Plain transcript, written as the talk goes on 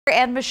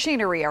And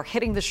machinery are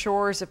hitting the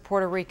shores of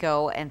Puerto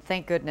Rico, and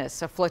thank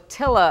goodness a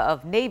flotilla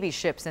of Navy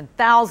ships and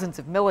thousands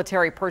of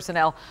military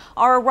personnel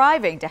are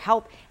arriving to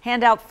help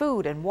hand out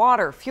food and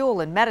water,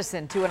 fuel and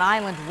medicine to an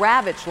island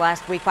ravaged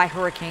last week by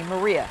Hurricane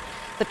Maria.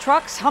 The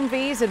trucks,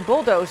 Humvees and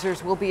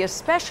bulldozers will be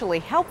especially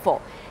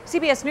helpful.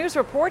 CBS News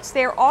reports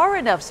there are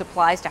enough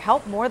supplies to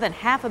help more than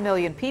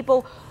 500,000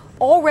 people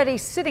already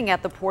sitting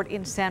at the port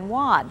in San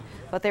Juan,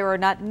 but there are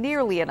not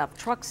nearly enough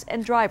trucks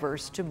and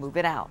drivers to move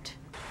it out.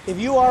 If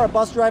you are a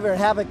bus driver and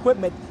have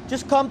equipment,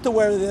 just come to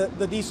where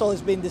the diesel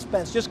is being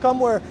dispensed. Just come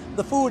where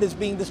the food is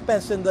being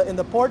dispensed in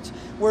the ports.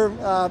 We're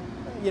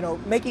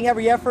making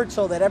every effort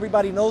so that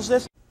everybody knows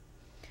this.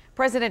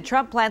 President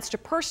Trump plans to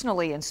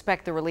personally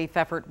inspect the relief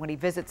effort when he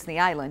visits the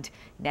island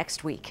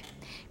next week.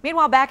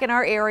 Meanwhile, back in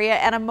our area,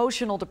 an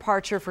emotional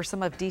departure for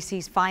some of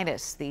D.C.'s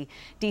finest. The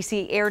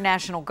D.C. Air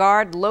National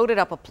Guard loaded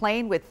up a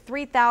plane with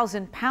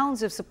 3,000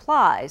 pounds of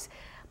supplies.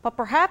 But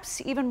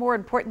perhaps even more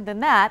important than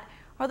that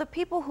are the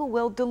people who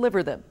will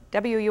deliver them.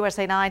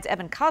 WUSA 9's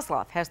Evan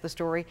Kozlov has the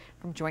story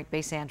from Joint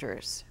Base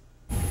Andrews.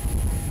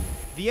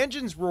 The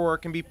engine's roar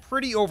can be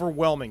pretty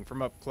overwhelming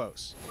from up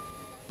close.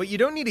 But you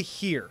don't need to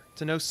hear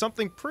to know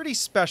something pretty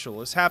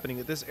special is happening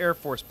at this Air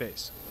Force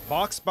base.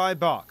 Box by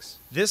box,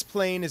 this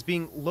plane is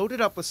being loaded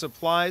up with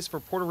supplies for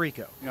Puerto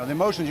Rico. The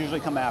emotions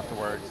usually come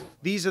afterwards.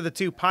 These are the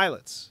two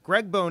pilots,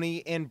 Greg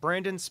Boney and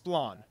Brandon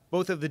Splon,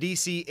 both of the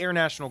D.C. Air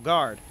National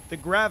Guard. The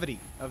gravity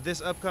of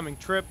this upcoming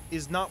trip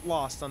is not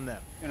lost on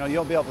them.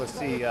 You'll be able to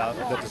see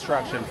the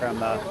destruction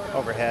from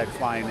overhead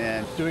flying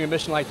in. Doing a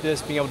mission like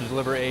this, being able to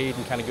deliver aid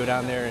and kind of go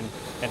down there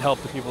and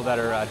help the people that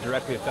are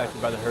directly affected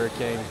by the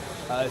hurricane.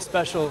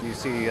 Special. You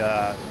see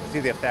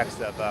the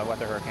effects of what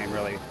the hurricane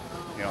really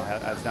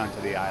has done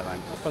to the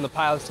island. From the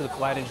pilots to the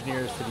flight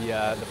engineers to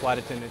the flight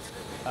attendants,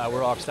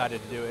 we're all excited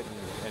to do it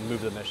and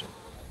move the mission.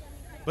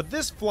 But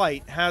this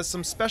flight has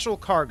some special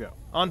cargo.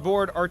 On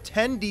board are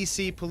 10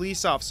 D.C.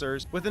 police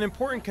officers with an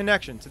important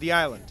connection to the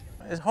island.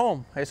 It's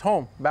home,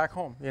 back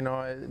home,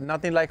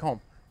 nothing like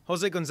home.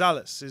 Jose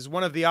Gonzalez is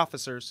one of the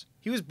officers.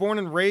 He was born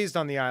and raised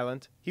on the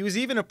island. He was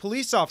even a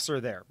police officer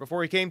there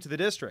before he came to the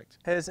district.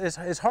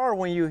 It's hard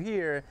when you're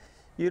here.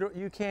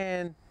 You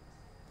can't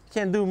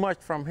do much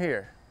from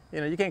here.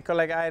 You can't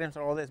collect items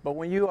or all this, but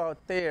when you're out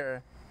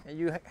there and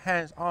you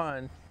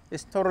hands-on,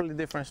 it's totally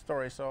different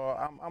story. So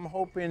I'm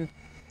hoping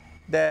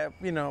that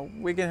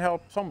we can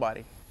help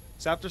somebody.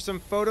 So after some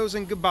photos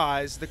and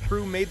goodbyes, the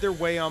crew made their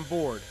way on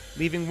board,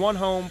 leaving one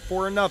home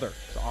for another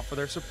to offer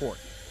their support.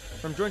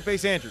 From Joint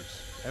Base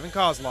Andrews, Evan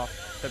Kozlov,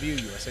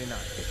 WUSA 9.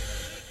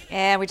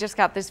 And we just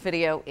got this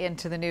video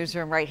into the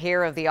newsroom right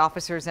here of the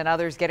officers and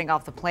others getting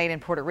off the plane in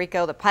Puerto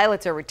Rico. The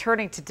pilots are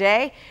returning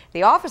today.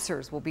 The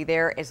officers will be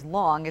there as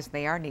long as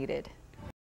they are needed.